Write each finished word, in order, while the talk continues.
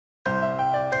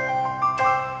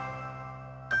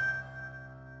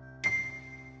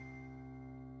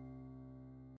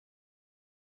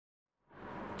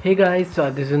Hey guys,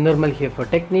 this is Nirmal here for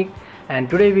Technique, and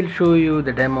today we'll show you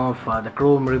the demo of the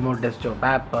Chrome Remote Desktop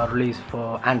app released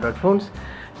for Android phones.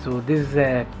 So this is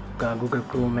a Google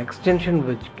Chrome extension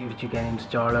which you can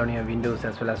install on your Windows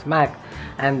as well as Mac,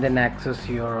 and then access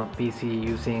your PC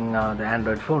using the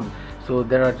Android phone. So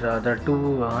there are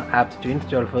two apps to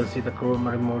install. First is the Chrome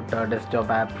Remote Desktop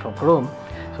app for Chrome.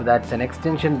 So that's an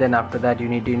extension. Then after that you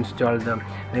need to install the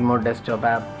Remote Desktop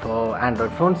app for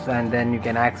Android phones, and then you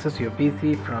can access your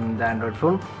PC from the Android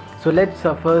phone. So let's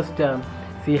first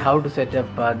see how to set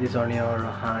up this on your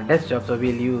desktop. So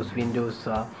we'll use Windows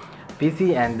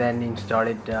PC and then install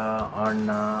it on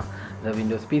the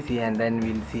Windows PC, and then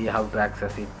we'll see how to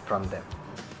access it from there.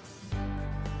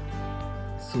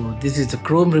 So this is the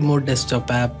Chrome Remote Desktop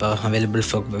app available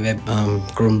for web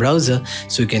Chrome browser.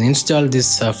 So you can install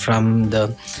this from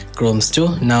the Chrome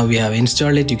store. Now we have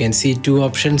installed it. You can see two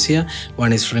options here.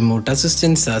 One is remote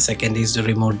assistance, second is the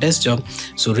remote desktop.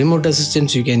 So remote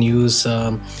assistance you can use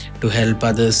to help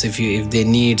others if they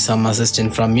need some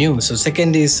assistance from you. So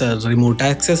second is remote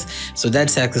access. So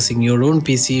that's accessing your own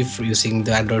PC using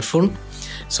the Android phone.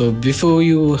 So before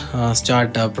you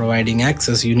start providing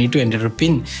access, you need to enter a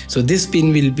pin. So this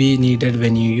pin will be needed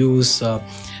when you use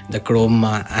the Chrome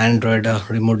Android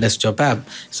Remote Desktop app.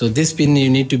 So this pin you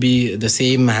need to be the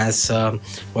same as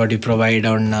what you provide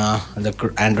on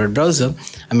the Android browser,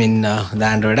 the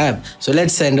Android app. So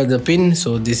let's enter the pin.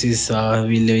 So this is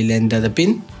we'll enter the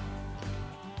pin.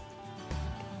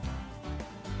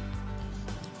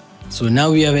 So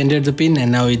now we have entered the pin,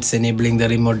 and now it's enabling the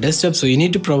remote desktop. So you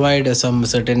need to provide some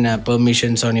certain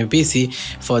permissions on your PC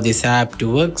for this app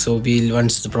to work. So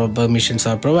once the permissions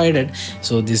are provided,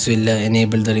 so this will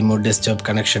enable the remote desktop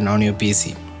connection on your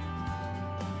PC.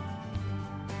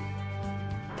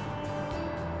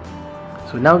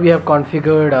 So now we have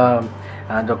configured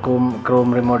the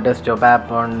Chrome Remote Desktop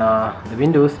app on the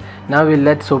Windows. Now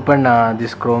let's open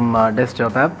this Chrome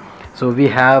Desktop app. So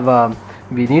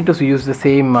we need to use the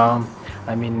same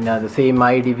the same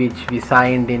ID which we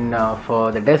signed in for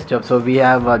the desktop. So we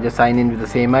have just signed in with the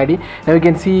same ID. Now you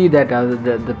can see that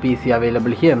the PC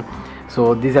available here.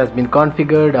 So this has been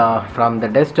configured from the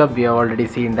desktop. We have already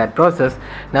seen that process.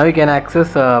 Now you can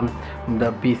access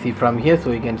the PC from here.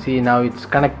 So you can see now it's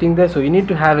connecting there. So you need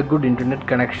to have a good internet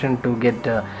connection to get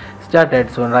started.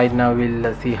 So right now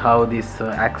we'll see how this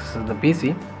accesses the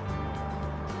PC.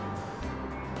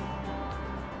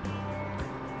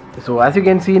 So as you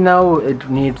can see, now it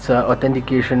needs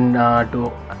authentication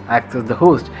to access the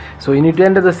host. So you need to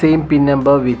enter the same PIN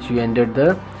number which you entered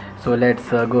there. So let's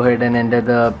go ahead and enter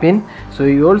the PIN. So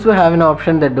you also have an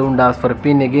option that don't ask for a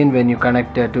PIN again when you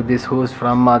connect to this host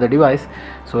from the device.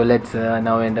 So let's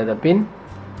now enter the PIN.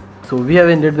 So we have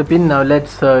entered the PIN. Now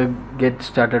let's get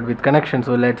started with connection.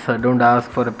 So let's don't ask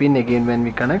for a PIN again when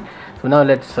we connect. So now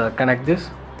let's connect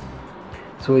this.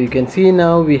 So you can see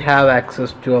now we have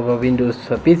access to our Windows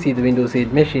PC, the Windows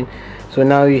 8 machine. So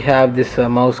now we have this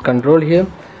mouse control here.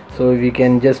 So we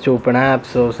can just open apps.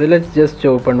 So let's just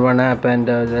open one app, and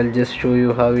I'll just show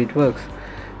you how it works.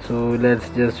 So let's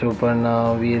just open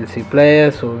VLC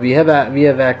player. So we have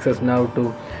access now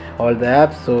to all the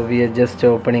apps. So we are just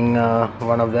opening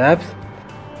one of the apps.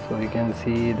 So you can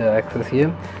see the access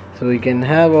here. So you can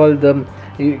have all the,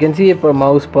 you can see a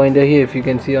mouse pointer here. If you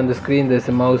can see on the screen, there's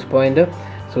a mouse pointer.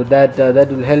 So that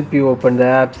will help you open the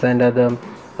apps and other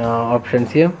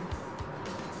options here.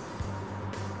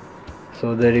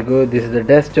 So there you go. This is the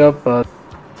desktop.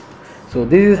 So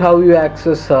this is how you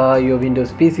access your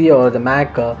Windows PC or the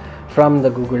Mac from the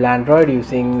Google Android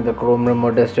using the Chrome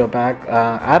Remote Desktop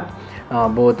app.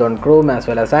 Both on Chrome as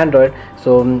well as Android.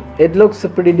 So it looks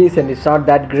pretty decent. It's not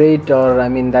that great, or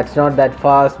that's not that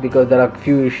fast, because there are a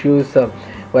few issues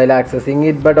while accessing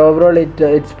it, but overall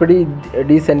it's pretty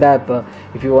decent app.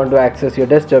 If you want to access your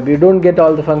desktop, you don't get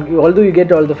all the although you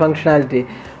get all the functionality.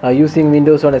 Using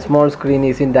Windows on a small screen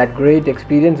isn't that great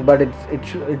experience, but it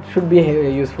should be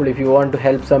useful if you want to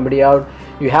help somebody out.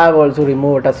 You have also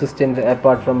remote assistance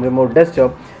apart from remote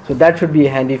desktop, so that should be a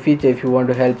handy feature if you want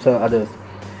to help others.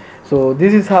 So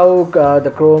this is how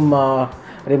the Chrome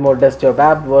Remote Desktop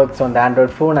app works on the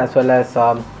Android phone as well as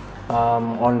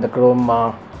on the Chrome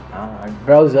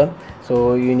browser.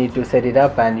 So you need to set it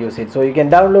up and use it. So you can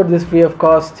download this free of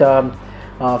cost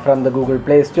from the Google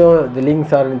Play Store. The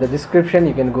links are in the description.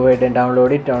 You can go ahead and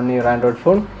download it on your Android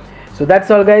phone. So that's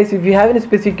all guys. If you have any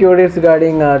specific queries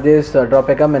regarding this, drop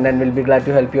a comment and we'll be glad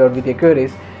to help you out with your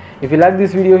queries. If you like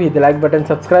this video, hit the like button,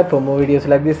 subscribe for more videos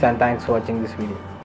like this, and thanks for watching this video.